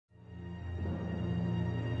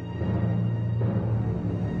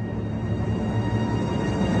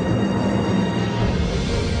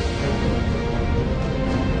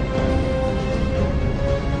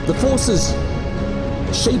The forces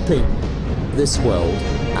shaping this world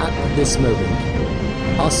at this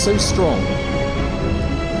moment are so strong,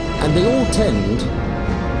 and they all tend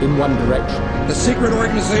in one direction. The secret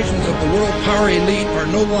organizations of the world power elite are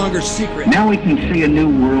no longer secret. Now we can see a new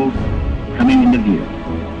world coming into view.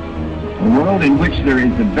 A world in which there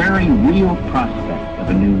is a very real prospect of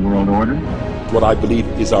a new world order. What I believe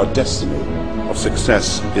is our destiny of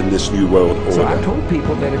success in this new world order. So I've told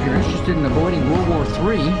people that if you're interested in avoiding World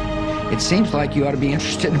War III, it seems like you ought to be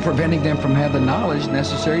interested in preventing them from having the knowledge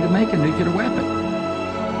necessary to make a nuclear weapon.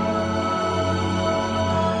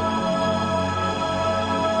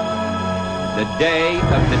 The day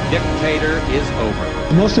of the dictator is over.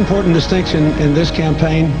 The most important distinction in this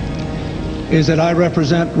campaign is that I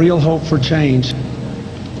represent real hope for change.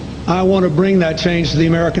 I want to bring that change to the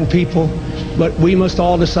American people, but we must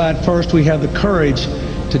all decide first we have the courage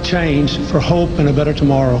to change for hope and a better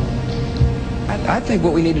tomorrow. I think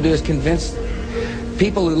what we need to do is convince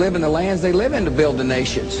people who live in the lands they live in to build the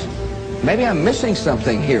nations. Maybe I'm missing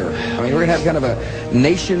something here. I mean, we're going to have kind of a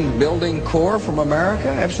nation-building corps from America?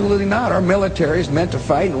 Absolutely not. Our military is meant to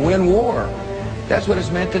fight and win war. That's what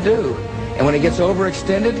it's meant to do. And when it gets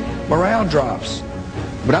overextended, morale drops.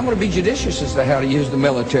 But I'm going to be judicious as to how to use the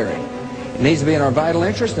military. It needs to be in our vital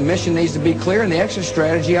interest, the mission needs to be clear, and the exit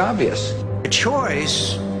strategy obvious. The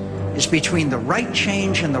choice is between the right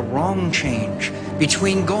change and the wrong change,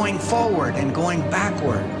 between going forward and going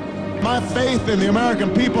backward. My faith in the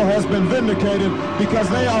American people has been vindicated because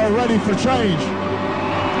they are ready for change.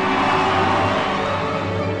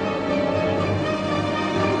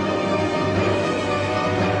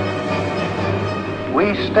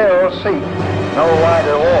 We still seek no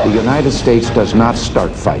wider war. The United States does not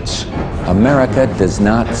start fights. America does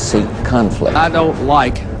not seek conflict. I don't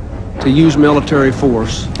like to use military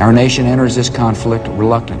force. Our nation enters this conflict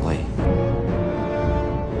reluctantly.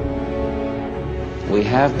 We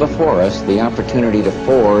have before us the opportunity to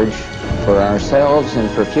forge for ourselves and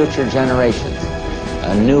for future generations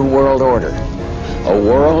a new world order, a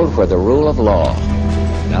world where the rule of law,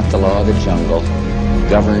 not the law of the jungle,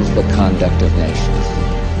 governs the conduct of nations.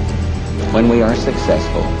 When we are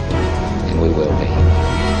successful, and we will be,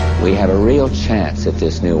 we have a real chance at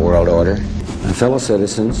this new world order. My fellow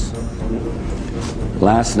citizens,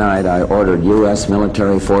 last night I ordered U.S.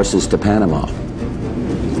 military forces to Panama.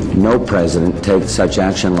 No president takes such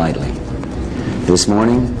action lightly. This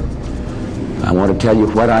morning, I want to tell you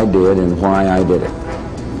what I did and why I did it.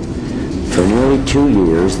 For nearly 2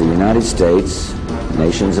 years, the United States,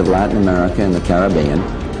 nations of Latin America and the Caribbean,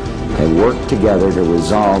 have worked together to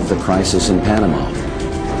resolve the crisis in Panama.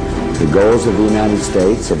 The goals of the United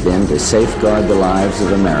States have been to safeguard the lives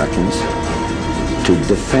of Americans, to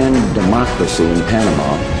defend democracy in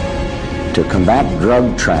Panama, to combat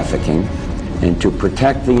drug trafficking, and to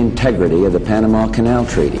protect the integrity of the Panama Canal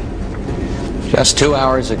Treaty. Just 2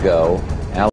 hours ago,